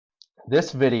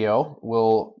This video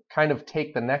will kind of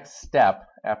take the next step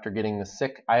after getting the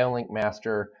SICK IOLink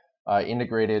Master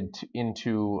integrated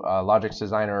into Logix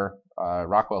Designer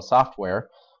Rockwell software.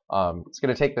 It's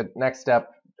going to take the next step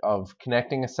of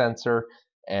connecting a sensor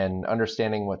and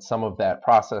understanding what some of that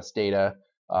process data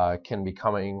can be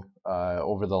coming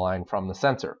over the line from the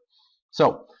sensor.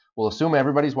 So we'll assume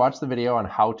everybody's watched the video on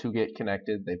how to get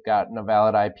connected. They've gotten a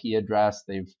valid IP address.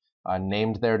 They've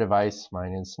named their device.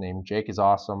 Mine is named Jake is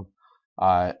Awesome.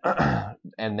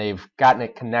 And they've gotten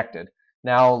it connected.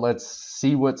 Now let's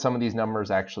see what some of these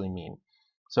numbers actually mean.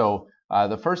 So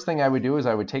the first thing I would do is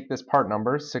I would take this part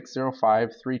number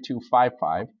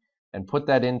 6053255 and put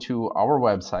that into our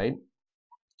website,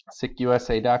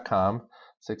 sickusa.com,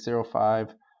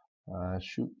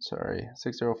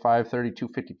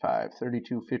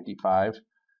 6053255.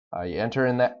 You enter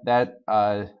in that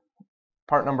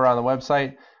part number on the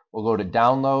website. We'll go to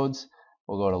downloads.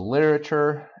 We'll go to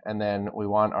literature, and then we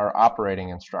want our operating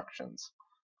instructions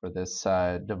for this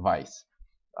device.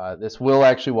 This will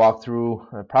actually walk through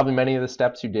probably many of the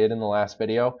steps you did in the last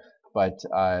video, but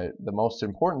the most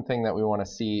important thing that we want to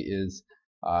see is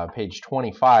page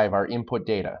 25, our input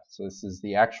data. So this is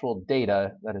the actual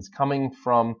data that is coming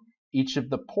from each of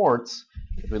the ports.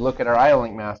 If we look at our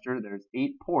IOLink Master, there's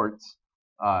 8 ports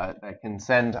that can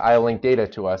send IOLink data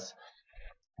to us.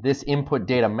 This input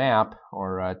data map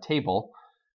or table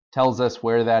tells us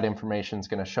where that information is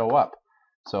going to show up.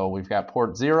 So we've got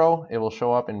port 0. It will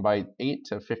show up in byte 8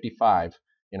 to 55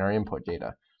 in our input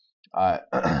data.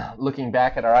 Looking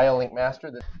back at our IOLink Master,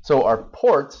 so our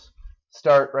ports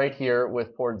start right here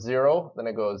with port 0. Then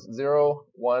it goes 0,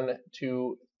 1,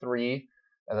 2, 3,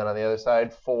 and then on the other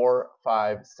side 4,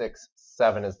 5, 6,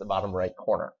 7 is the bottom right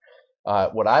corner.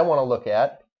 What I want to look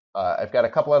at, I've got a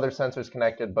couple other sensors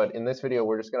connected, but in this video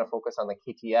we're just going to focus on the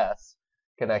KTS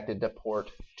connected to port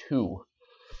 2.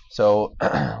 So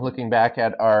looking back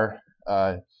at our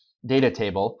data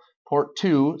table, port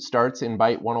 2 starts in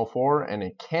byte 104, and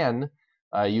it can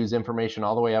use information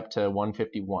all the way up to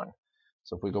 151.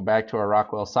 So if we go back to our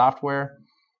Rockwell software,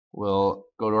 we'll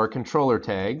go to our controller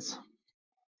tags.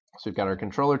 So we've got our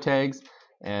controller tags,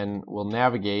 and we'll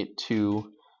navigate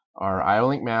to our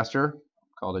IOLink Master,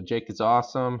 called it Jake is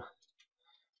Awesome.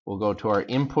 We'll go to our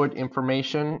input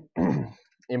information,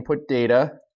 input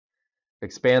data,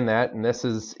 expand that, and this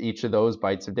is each of those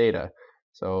bytes of data.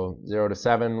 So 0 to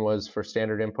 7 was for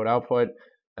standard input output,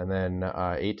 and then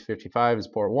 8 to 55 is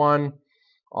port 1,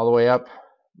 all the way up.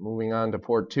 Moving on to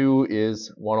port 2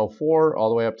 is 104, all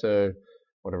the way up to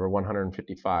whatever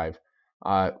 155.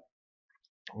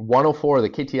 104, the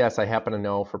KTS, I happen to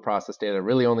know for process data,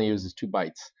 really only uses 2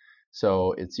 bytes.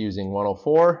 So it's using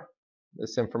 104,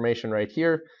 this information right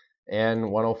here,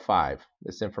 and 105,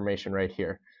 this information right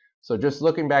here. So just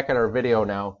looking back at our video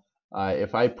now,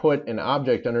 if I put an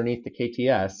object underneath the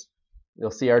KTS,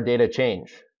 you'll see our data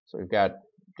change. So we've got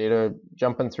data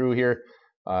jumping through here.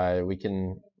 We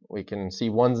can see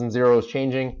 1s and 0s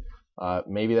changing.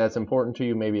 Maybe that's important to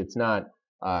you, maybe it's not.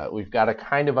 We've got to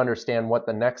kind of understand what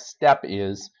the next step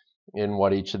is in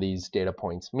what each of these data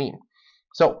points mean.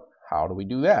 So how do we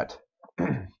do that?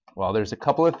 Well, there's a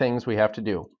couple of things we have to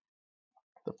do.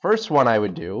 The first one I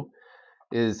would do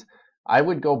is I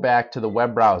would go back to the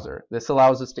web browser. This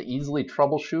allows us to easily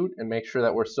troubleshoot and make sure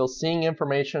that we're still seeing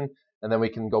information, and then we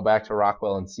can go back to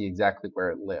Rockwell and see exactly where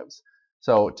it lives.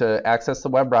 So to access the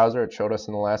web browser, it showed us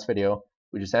in the last video,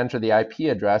 we just enter the IP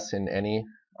address in any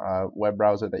web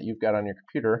browser that you've got on your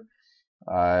computer.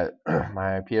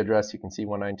 My IP address, you can see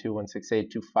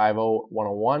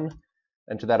 192.168.250.101.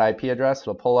 Enter that IP address,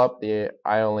 it'll pull up the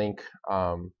IOLink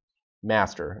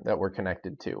Master that we're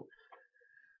connected to.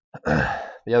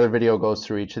 The other video goes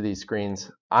through each of these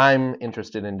screens. I'm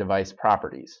interested in device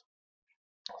properties.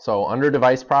 So under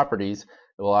device properties,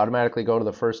 it will automatically go to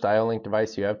the first IOLink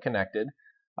device you have connected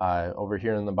over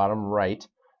here in the bottom right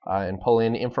and pull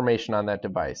in information on that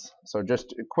device. So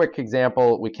just a quick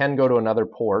example, we can go to another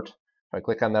port. If I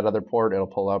click on that other port, it'll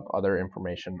pull up other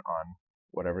information on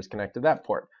whatever's connected to that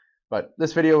port. But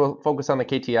this video will focus on the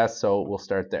KTS, so we'll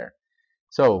start there.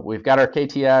 So we've got our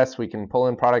KTS, we can pull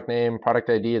in product name, product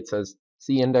ID, it says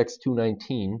C index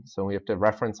 219, so we have to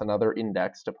reference another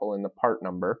index to pull in the part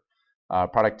number.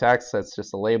 Product text, that's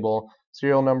just a label,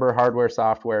 serial number, hardware,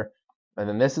 software, and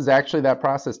then this is actually that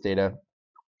process data.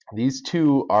 These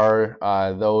two are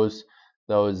those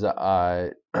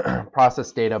process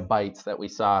data bytes that we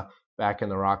saw back in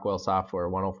the Rockwell software,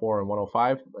 104 and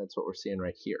 105, that's what we're seeing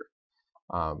right here.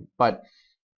 But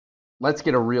let's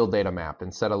get a real data map.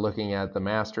 Instead of looking at the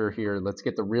master here, let's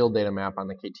get the real data map on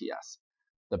the KTS.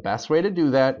 The best way to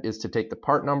do that is to take the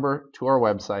part number to our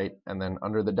website, and then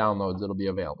under the downloads it'll be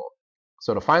available.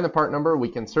 So to find the part number, we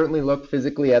can certainly look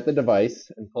physically at the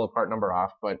device and pull a part number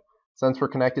off, but since we're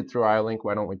connected through IOLink,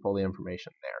 why don't we pull the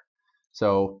information there?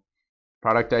 So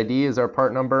product ID is our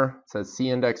part number. It says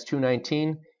C index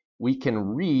 219. We can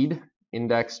read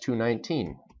index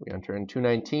 219. We enter in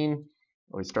 219.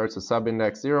 It starts with sub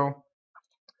index 0.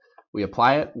 We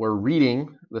apply it. We're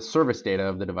reading the service data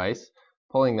of the device,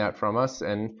 pulling that from us,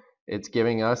 and it's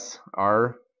giving us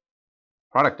our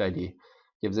product ID.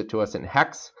 Gives it to us in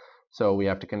hex, so we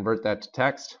have to convert that to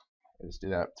text. I just do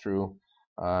that through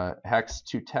hex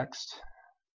to text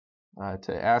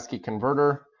to ASCII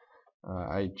converter.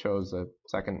 I chose a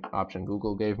second option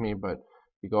Google gave me, but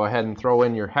you go ahead and throw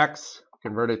in your hex,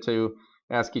 convert it to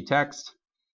ASCII text,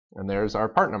 and there's our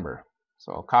part number.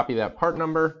 So I'll copy that part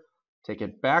number, take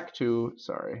it back to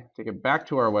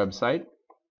our website,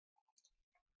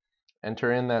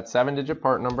 enter in that 7-digit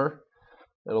part number.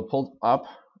 It'll pull up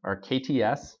our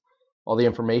KTS, all the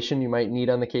information you might need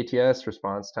on the KTS,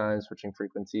 response time, switching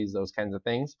frequencies, those kinds of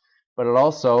things. But it'll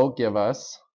also give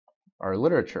us our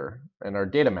literature and our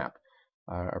data map,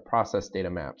 our process data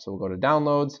map. So we'll go to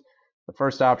downloads. The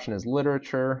first option is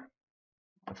literature.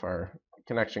 If our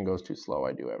connection goes too slow,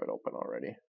 I do have it open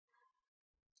already.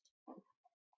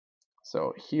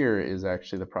 So here is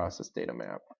actually the process data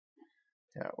map.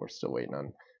 Yeah, we're still waiting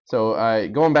on. So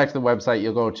going back to the website,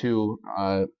 you'll go to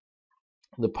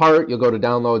the part, you'll go to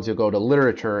downloads, you'll go to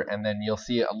literature, and then you'll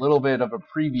see a little bit of a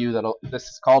preview. This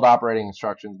is called operating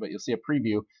instructions, but you'll see a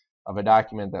preview of a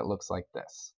document that looks like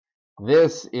this.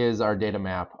 This is our data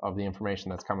map of the information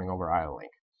that's coming over IOLink.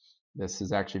 This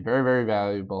is actually very, very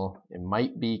valuable. It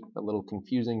might be a little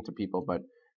confusing to people, but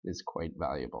it is quite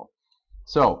valuable.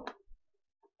 So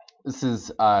this is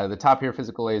the top here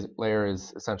physical layer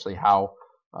is essentially how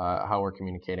we're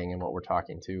communicating and what we're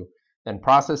talking to. Then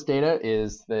process data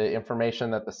is the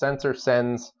information that the sensor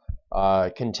sends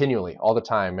continually, all the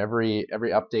time. Every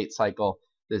update cycle,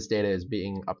 this data is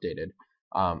being updated.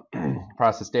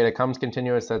 Process data comes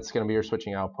continuous. That's going to be your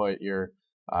switching output, your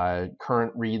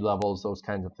current read levels, those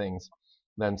kinds of things.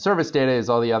 Then service data is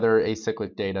all the other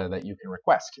acyclic data that you can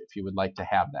request if you would like to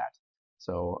have that.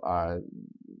 So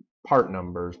part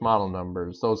numbers, model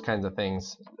numbers, those kinds of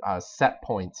things, set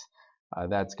points,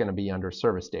 that's going to be under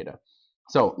service data.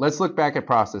 So let's look back at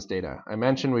process data. I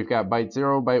mentioned we've got byte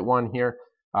 0, byte 1 here.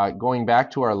 Going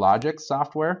back to our logic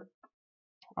software,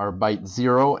 our byte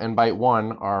 0 and byte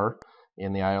 1 are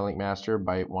in the IOLink Master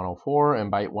byte 104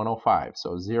 and byte 105.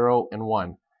 So 0 and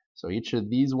 1. So each of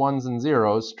these 1s and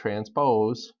 0s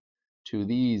transpose to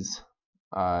these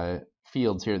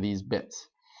fields here, these bits.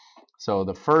 So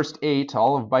the first 8,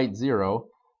 all of byte 0,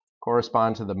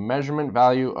 correspond to the measurement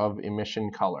value of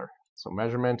emission color. So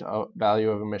measurement value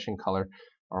of emission color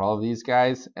are all of these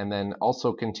guys, and then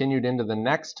also continued into the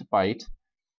next byte,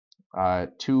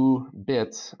 2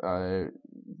 bits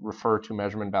refer to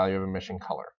measurement value of emission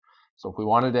color. So if we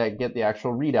wanted to get the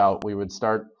actual readout, we would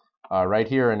start right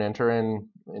here and enter in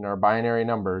our binary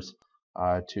numbers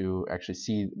to actually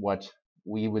see what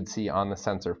we would see on the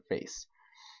sensor face.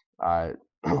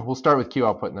 We'll start with Q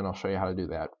output, and then I'll show you how to do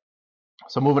that.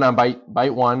 So moving on,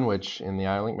 byte 1, which in the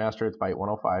IOLink Master it's byte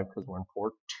 105 because we're in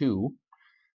port 2.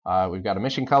 We've got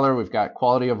emission color, we've got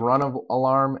quality of run of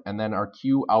alarm, and then our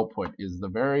Q output is the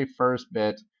very first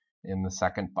bit in the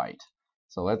second byte.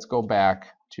 So let's go back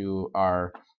to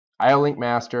our IOLink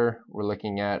Master. We're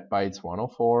looking at bytes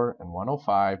 104 and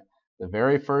 105. The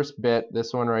very first bit,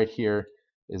 this one right here,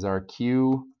 is our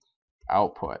Q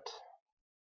output.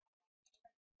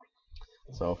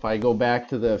 So if I go back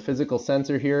to the physical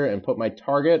sensor here and put my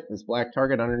target, this black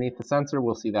target underneath the sensor,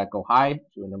 we'll see that go high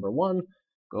to a number 1,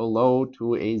 go low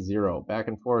to a 0. Back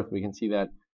and forth, we can see that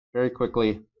very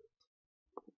quickly.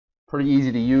 Pretty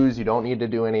easy to use. You don't need to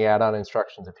do any add-on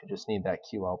instructions if you just need that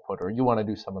Q output or you want to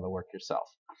do some of the work yourself.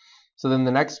 So then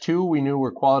the next 2 we knew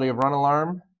were quality of run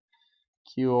alarm,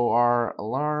 QOR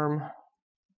alarm.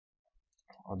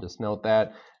 I'll just note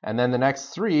that. And then the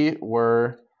next 3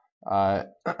 were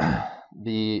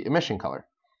the emission color.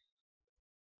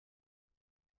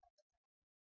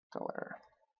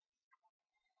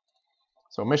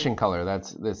 So emission color,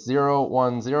 that's this 0,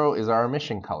 1, 0 is our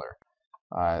emission color.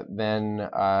 Then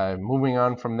moving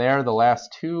on from there, the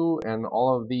last 2 and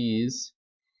all of these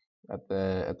at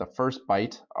the first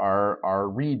byte are our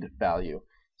read value.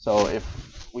 So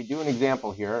if we do an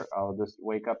example here, I'll just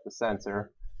wake up the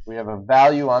sensor. We have a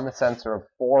value on the sensor of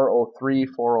 403,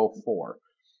 404.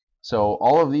 So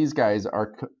all of these guys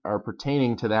are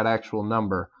pertaining to that actual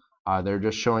number. They're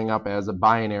just showing up as a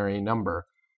binary number,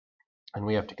 and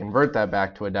we have to convert that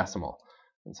back to a decimal.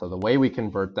 And so the way we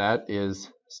convert that is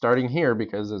starting here,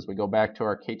 because as we go back to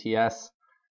our KTS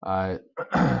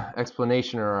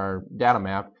explanation or our data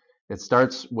map, it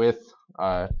starts with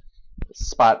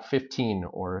spot 15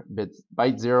 or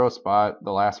byte 0 spot,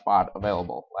 the last spot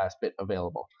available, last bit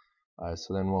available.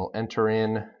 So then we'll enter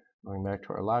in, going back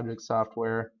to our logic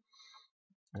software,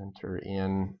 enter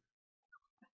in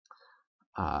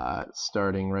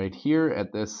starting right here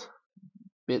at this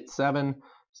bit 7,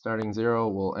 starting 0,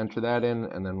 we'll enter that in,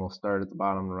 and then we'll start at the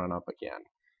bottom and run up again.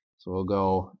 So we'll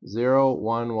go 0,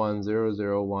 1, 1, 0,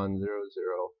 0, 1, 0,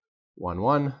 0, 1,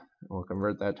 1, and we'll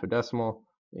convert that to a decimal,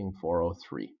 being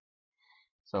 403.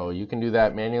 So you can do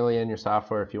that manually in your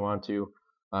software if you want to.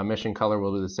 Mission color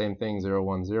will do the same thing, 0,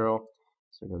 1, 0.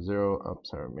 So go 0, oh,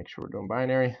 sorry, make sure we're doing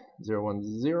binary, 0,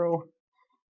 1, 0.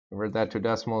 Convert that to a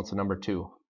decimal, it's a number 2.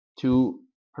 2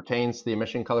 pertains to the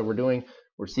emission color we're doing.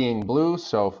 We're seeing blue,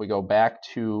 so if we go back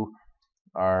to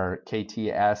our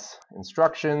KTS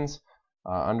instructions,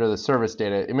 under the service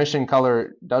data, emission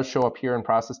color does show up here in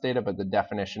process data, but the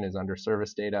definition is under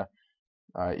service data.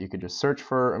 You could just search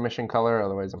for emission color,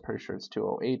 otherwise I'm pretty sure it's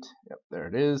 208. Yep, there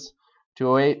it is.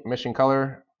 208, emission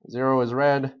color, 0 is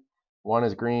red, 1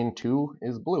 is green, 2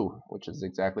 is blue, which is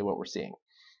exactly what we're seeing.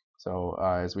 So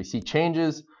as we see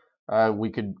changes, we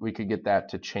could get that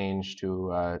to change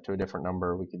to a different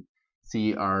number. We could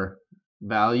see our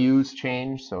values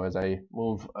change. So as I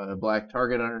move a black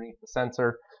target underneath the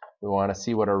sensor, we want to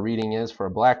see what our reading is for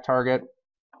a black target.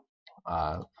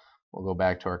 We'll go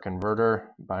back to our converter,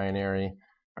 binary.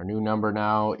 Our new number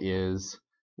now is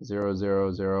 0,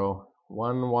 0, 0,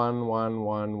 1, 1, 1,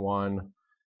 1, 1,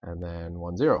 and then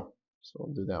 1, 0. So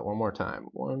we'll do that one more time.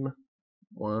 1,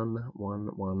 1, 1,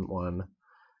 1, 1,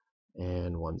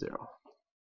 and 1, 0.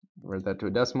 Convert that to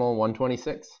a decimal,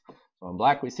 126. So on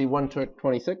black we see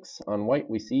 126, on white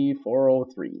we see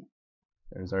 403.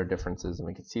 There's our differences, and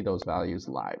we can see those values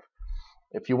live.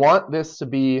 If you want this to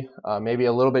be maybe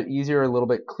a little bit easier, a little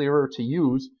bit clearer to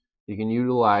use, you can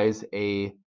utilize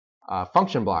a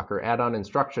function blocker, add-on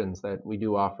instructions that we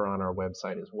do offer on our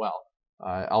website as well.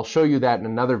 I'll show you that in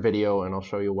another video, and I'll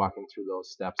show you walking through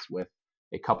those steps with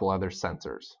a couple other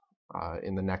sensors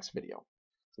in the next video.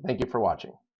 So thank you for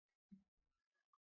watching.